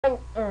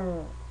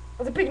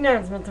The big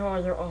announcement to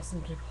all you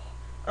awesome people.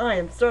 I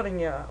am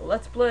starting a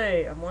Let's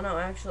Play. I want to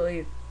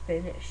actually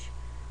finish.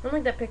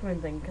 Unlike that Pikmin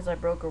thing, because I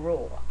broke a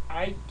rule.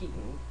 I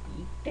didn't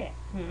beat that.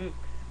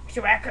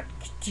 So I could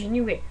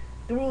continue it.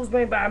 The rules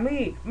made by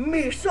me.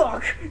 Me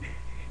suck.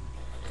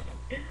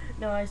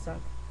 No, I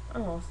suck.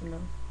 I'm awesome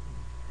though.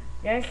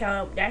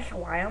 That's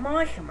why I'm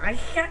awesome. I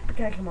suck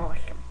because I'm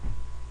awesome.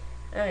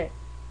 Okay.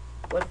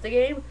 What's the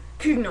game?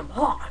 Kingdom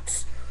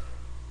Hearts.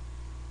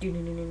 That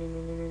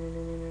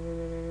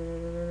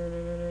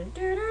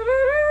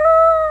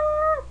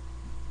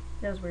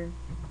was weird.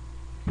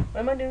 Why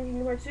am I doing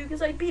Kingdom Hearts 2?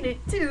 Because I beat it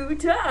 2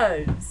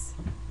 times.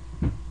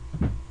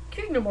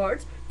 Kingdom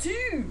Hearts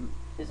 2.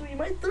 This will be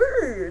my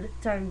 3rd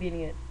time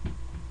beating it.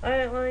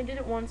 I did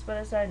it once, but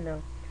I decided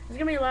no. There's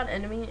gonna be a lot of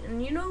enemy,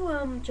 and you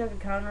know Chuck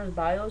Connor's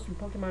bios from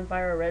Pokemon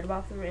Fire Red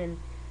walkthrough and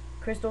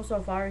Crystal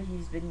so far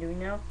he's been doing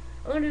now.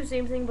 I'm gonna do the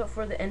same thing, but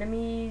for the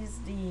enemies,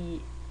 the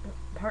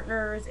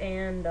partners,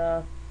 and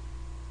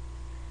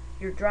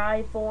your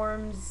dry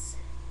forms,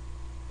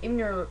 even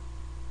your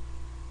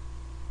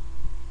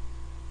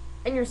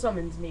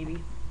summons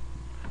maybe.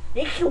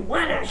 If you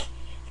wanna,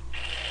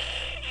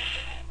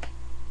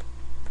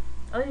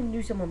 I didn't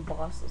do some on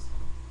bosses.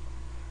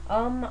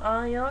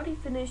 I already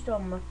finished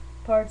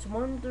parts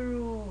 1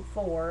 through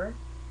 4.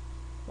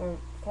 Well,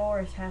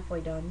 4 is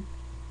halfway done.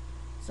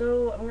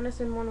 So I'm gonna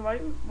send one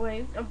right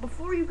away.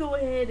 Before I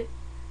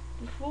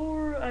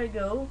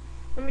go,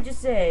 let me just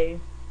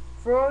say,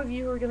 for all of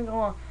you who are gonna go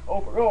on,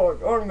 oh my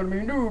god, I'm gonna be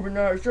a noob and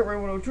now Short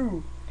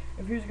 102.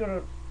 If he's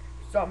gonna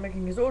stop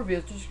making his old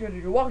videos, just gonna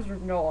do walkthrough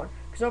from now on,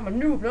 because I'm a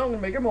noob now I'm gonna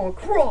make everyone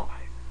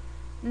cry.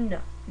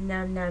 No.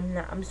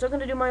 I'm still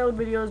gonna do my old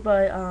videos,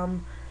 but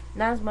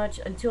not as much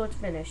until it's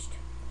finished.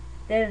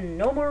 Then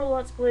no more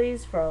Let's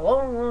Plays for a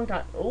long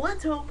time.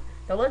 Let's hope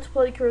the Let's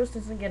Play curse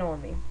doesn't get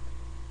on me.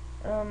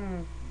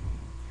 I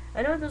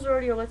know there's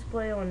already a Let's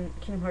Play on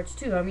Kingdom Hearts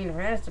 2. I mean,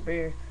 there has to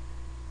be.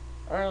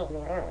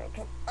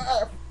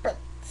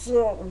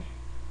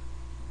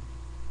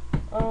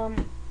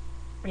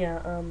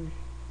 Yeah,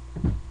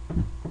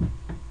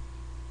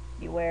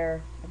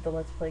 beware of the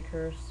Let's Play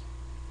curse.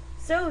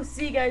 So,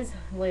 see you guys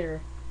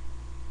later.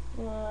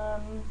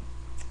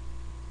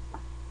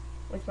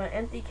 With my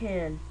empty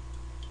can.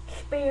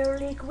 Spare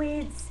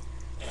liquids,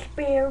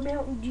 spare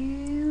Mountain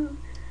Dew,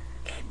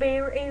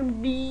 spare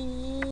MD.